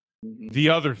him, the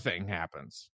other thing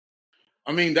happens?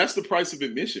 I mean, that's the price of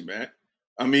admission, man.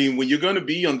 I mean, when you're going to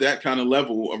be on that kind of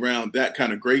level around that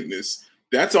kind of greatness,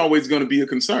 that's always going to be a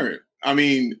concern. I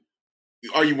mean,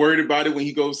 are you worried about it when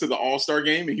he goes to the All-Star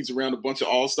game and he's around a bunch of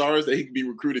All-Stars that he can be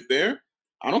recruited there?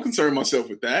 I don't concern myself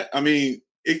with that. I mean,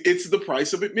 it's the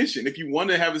price of admission. If you want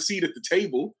to have a seat at the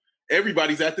table,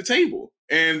 everybody's at the table.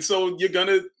 And so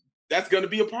that's going to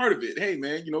be a part of it. Hey,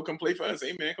 man, come play for us.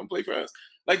 Hey, man, come play for us.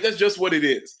 Like, that's just what it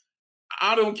is.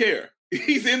 I don't care.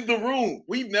 He's in the room.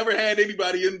 We've never had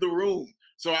anybody in the room.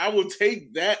 So I will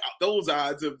take those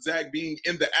odds of Zach being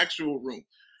in the actual room.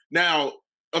 Now,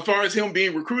 as far as him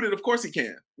being recruited, of course he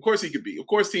can. Of course he could be. Of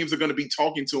course teams are going to be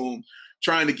talking to him,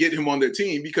 trying to get him on their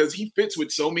team because he fits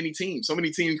with so many teams. So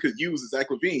many teams could use Zach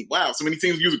LaVine. Wow, so many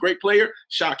teams use a great player?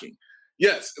 Shocking.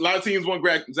 Yes, a lot of teams want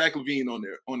Zach LaVine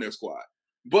on their squad.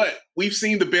 But we've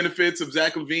seen the benefits of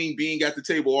Zach LaVine being at the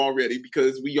table already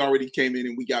because we already came in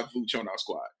and we got Vooch on our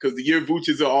squad. Because the year Vooch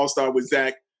is an all-star with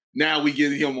Zach, now we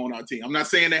get him on our team. I'm not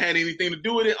saying that had anything to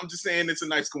do with it. I'm just saying it's a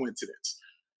nice coincidence.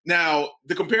 Now,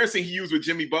 the comparison he used with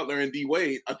Jimmy Butler and D.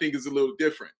 Wade, I think is a little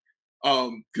different.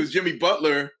 Because Jimmy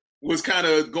Butler was kind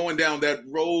of going down that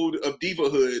road of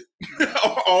divahood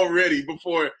already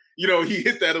before, he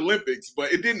hit that Olympics.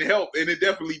 But it didn't help, and it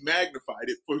definitely magnified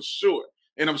it for sure.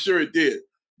 And I'm sure it did.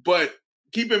 But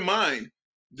keep in mind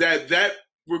that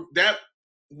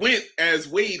went as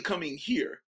Wade coming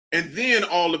here. And then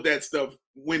all of that stuff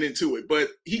went into it. But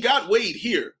he got Wade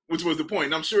here, which was the point.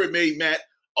 And I'm sure it made Matt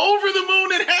over the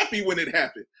moon and happy when it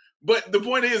happened. But the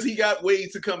point is he got Wade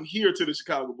to come here to the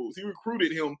Chicago Bulls. He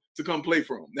recruited him to come play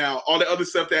for him. Now, all the other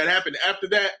stuff that happened after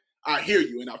that, I hear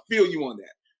you and I feel you on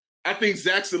that. I think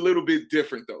Zach's a little bit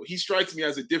different, though. He strikes me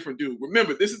as a different dude.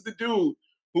 Remember, this is the dude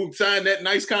who signed that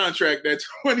nice contract, that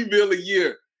 $20 million a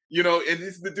year, and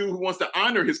this is the dude who wants to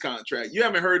honor his contract. You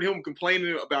haven't heard him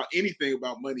complaining about anything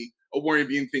about money or worrying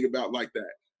anything about like that.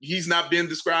 He's not been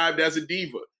described as a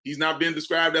diva. He's not been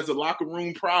described as a locker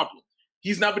room problem.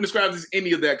 He's not been described as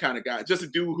any of that kind of guy, just a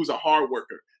dude who's a hard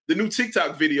worker. The new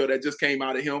TikTok video that just came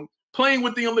out of him playing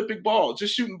with the Olympic ball,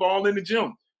 just shooting ball in the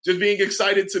gym, just being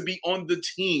excited to be on the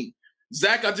team.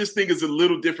 Zach, I just think, is a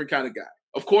little different kind of guy.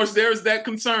 Of course, there's that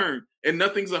concern, and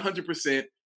nothing's 100%,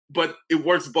 but it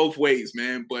works both ways,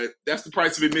 man. But that's the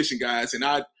price of admission, guys, and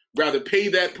I'd rather pay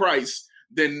that price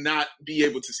than not be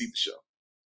able to see the show.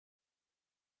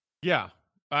 Yeah,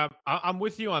 I'm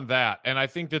with you on that, and I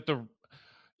think that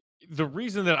the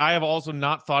reason that I have also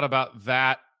not thought about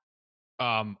that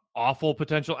awful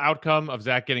potential outcome of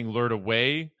Zach getting lured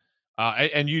away,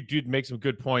 and you did make some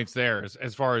good points there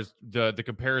as far as the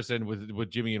comparison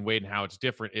with Jimmy and Wade and how it's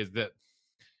different, is that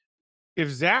if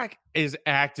Zach is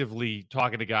actively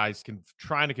talking to guys,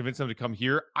 trying to convince them to come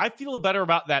here, I feel better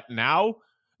about that now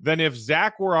than if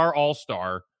Zach were our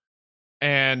all-star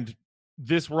and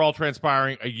this were all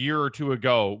transpiring a year or two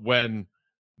ago when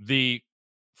the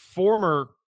former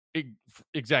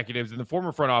executives in the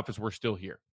former front office were still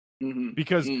here.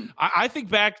 Because I think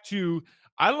back to,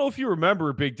 I don't know if you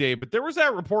remember, Big Dave, but there was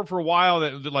that report for a while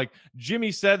that like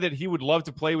Jimmy said that he would love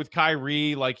to play with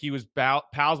Kyrie, like he was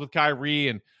pals with Kyrie,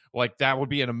 and like that would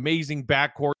be an amazing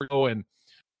backcourt.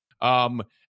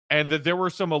 and that there were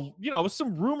some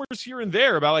rumors here and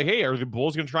there about like, hey, are the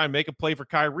Bulls going to try and make a play for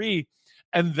Kyrie?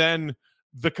 And then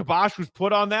the kibosh was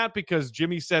put on that because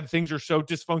Jimmy said things are so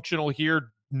dysfunctional here.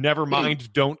 Never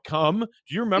mind, don't come.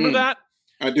 Do you remember that?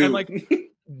 I do. And like,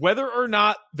 whether or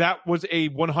not that was a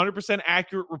 100%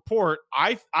 accurate report,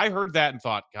 I heard that and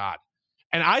thought, God.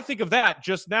 And I think of that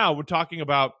just now when talking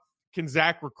about can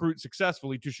Zach recruit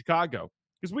successfully to Chicago?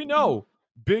 Because we know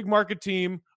big market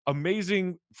team,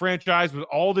 amazing franchise with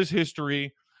all this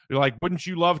history. You're like, wouldn't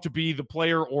you love to be the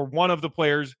player or one of the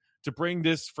players to bring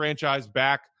this franchise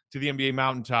back to the NBA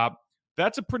mountaintop?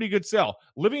 That's a pretty good sell.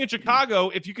 Living in Chicago,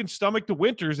 if you can stomach the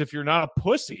winters, if you're not a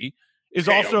pussy, is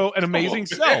also an amazing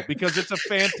sell because it's a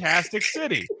fantastic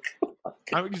city.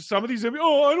 I mean, some of these, I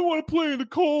don't want to play in the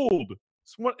cold.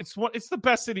 It's the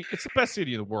best city. It's the best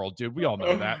city in the world, dude. We all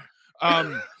know that.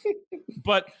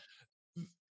 But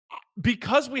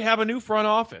because we have a new front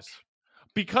office,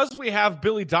 because we have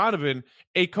Billy Donovan,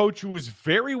 a coach who is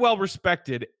very well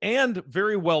respected and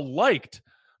very well liked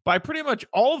by pretty much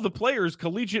all of the players,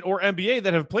 collegiate or NBA,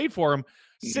 that have played for him,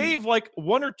 save like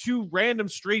one or two random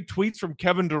stray tweets from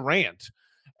Kevin Durant.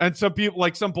 And some people,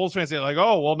 like some Bulls fans, say like,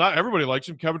 oh, well, not everybody likes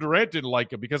him. Kevin Durant didn't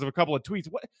like him because of a couple of tweets.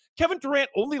 What? Kevin Durant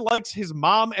only likes his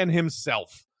mom and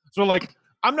himself. So, like,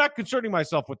 I'm not concerning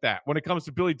myself with that when it comes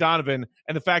to Billy Donovan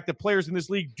and the fact that players in this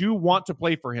league do want to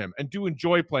play for him and do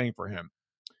enjoy playing for him.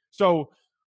 So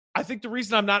I think the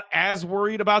reason I'm not as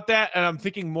worried about that, and I'm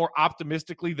thinking more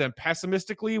optimistically than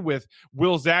pessimistically with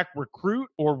will Zach recruit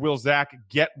or will Zach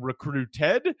get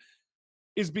recruited,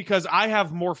 is because I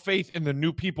have more faith in the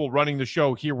new people running the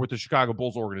show here with the Chicago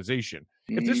Bulls organization.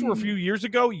 If this were a few years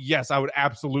ago, yes, I would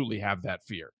absolutely have that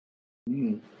fear.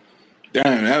 Damn,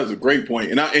 that was a great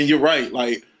point. And you're right.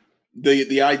 Like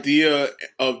the idea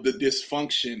of the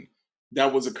dysfunction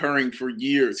that was occurring for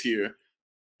years here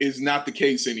is not the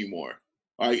case anymore.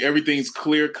 Like everything's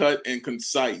clear cut and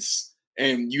concise,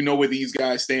 and you know where these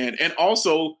guys stand. And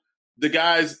also the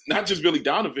guys, not just Billy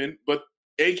Donovan, but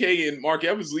AK and Mark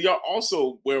Eversley are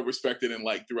also well respected and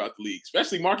liked throughout the league,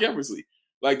 especially Mark Eversley.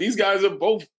 Like these guys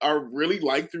are really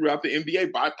liked throughout the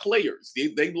NBA by players.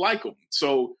 They like them.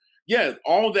 So yeah,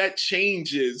 all that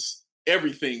changes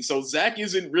everything. So Zach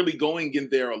isn't really going in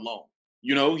there alone.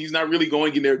 You know, he's not really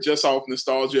going in there just off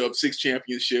nostalgia of 6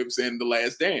 championships and The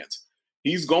Last Dance.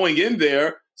 He's going in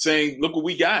there saying, look what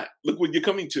we got. Look what you're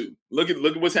coming to. Look at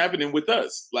what's happening with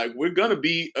us. Like, we're going to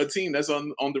be a team that's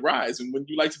on the rise. And would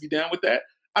you like to be down with that?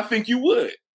 I think you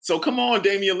would. So come on,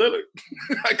 Damian Lillard.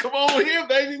 Like, come on here,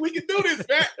 baby. We can do this,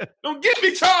 man. Don't get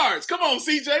me charged. Come on,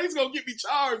 CJ. He's going to get me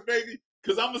charged, baby.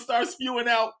 Because I'm going to start spewing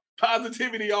out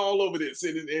positivity all over this.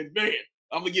 And man,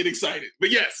 I'm going to get excited.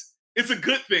 But yes, it's a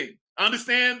good thing. I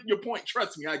understand your point.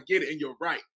 Trust me, I get it. And you're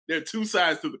right. There are two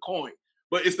sides to the coin.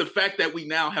 But it's the fact that we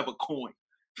now have a coin.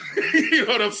 You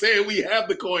know what I'm saying? We have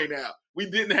the coin now. We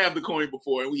didn't have the coin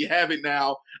before, and we have it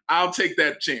now. I'll take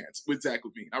that chance with Zach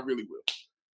LaVine. I really will.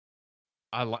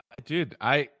 I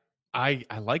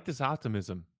like this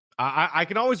optimism. I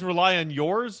can always rely on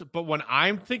yours, but when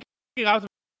I'm thinking optimism,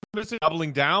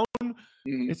 doubling down,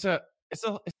 it's a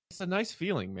nice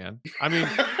feeling, man. I mean,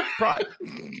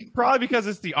 probably because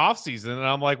it's the off season, and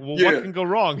I'm like, well, what can go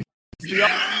wrong? It's the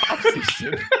off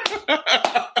season.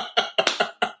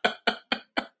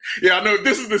 Yeah, I know if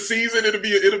this is the season, it'll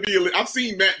be. I've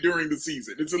seen Matt during the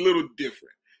season. It's a little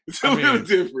different. It's a little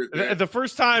different. Man. The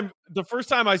first time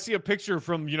I see a picture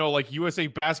from, like USA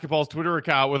Basketball's Twitter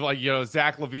account with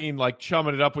Zach LaVine like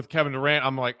chumming it up with Kevin Durant,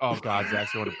 I'm like, oh God,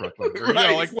 Zach's going to Brooklyn. Or,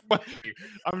 right. What?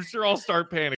 I'm sure I'll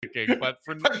start panicking, but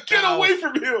for now, get away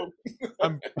from him.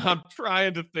 I'm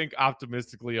trying to think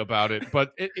optimistically about it,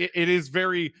 but it is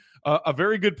a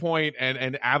very good point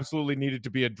and absolutely needed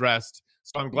to be addressed.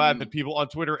 So I'm glad that people on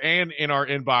Twitter and in our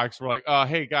inbox were like,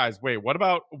 hey guys, wait, what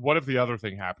if the other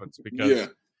thing happens? Because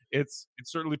it's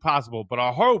certainly possible. But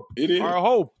our hope is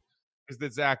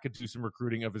that Zach could do some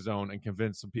recruiting of his own and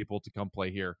convince some people to come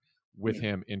play here with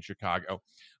him in Chicago.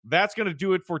 That's going to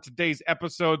do it for today's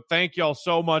episode. Thank y'all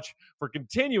so much for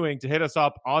continuing to hit us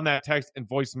up on that text and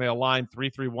voicemail line,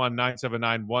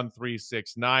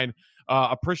 331-979-1369.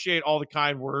 Appreciate all the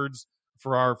kind words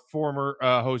for our former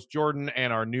host Jordan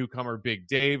and our newcomer Big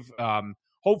Dave.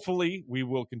 Hopefully we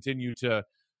will continue to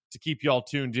keep y'all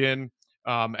tuned in.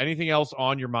 Anything else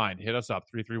on your mind, hit us up,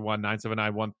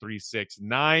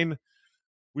 331-979-1369.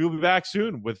 We will be back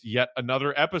soon with yet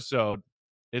another episode.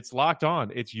 It's Locked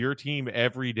On. It's your team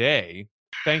every day.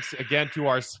 Thanks again to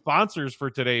our sponsors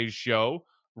for today's show,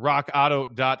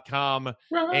 rockauto.com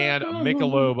and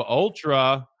Michelob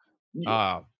Ultra.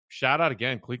 Shout out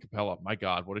again, Clint Capella. My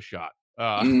God, what a shot.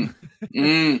 My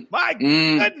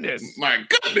goodness. My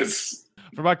goodness.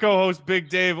 For my co-host, Big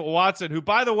Dave Watson, who,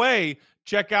 by the way,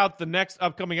 check out the next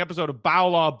upcoming episode of Bow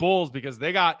Law Bulls because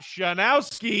they got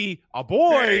Shanowski, a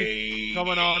boy,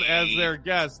 coming on as their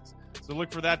guest. So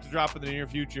look for that to drop in the near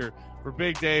future. For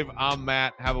Big Dave, I'm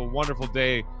Matt. Have a wonderful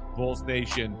day, Bulls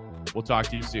Nation. We'll talk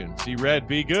to you soon. See Red,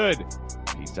 be good.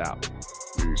 Peace out.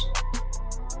 Peace.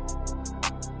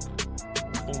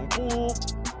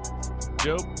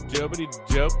 Dope, dope,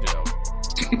 dope,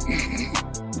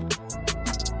 dope.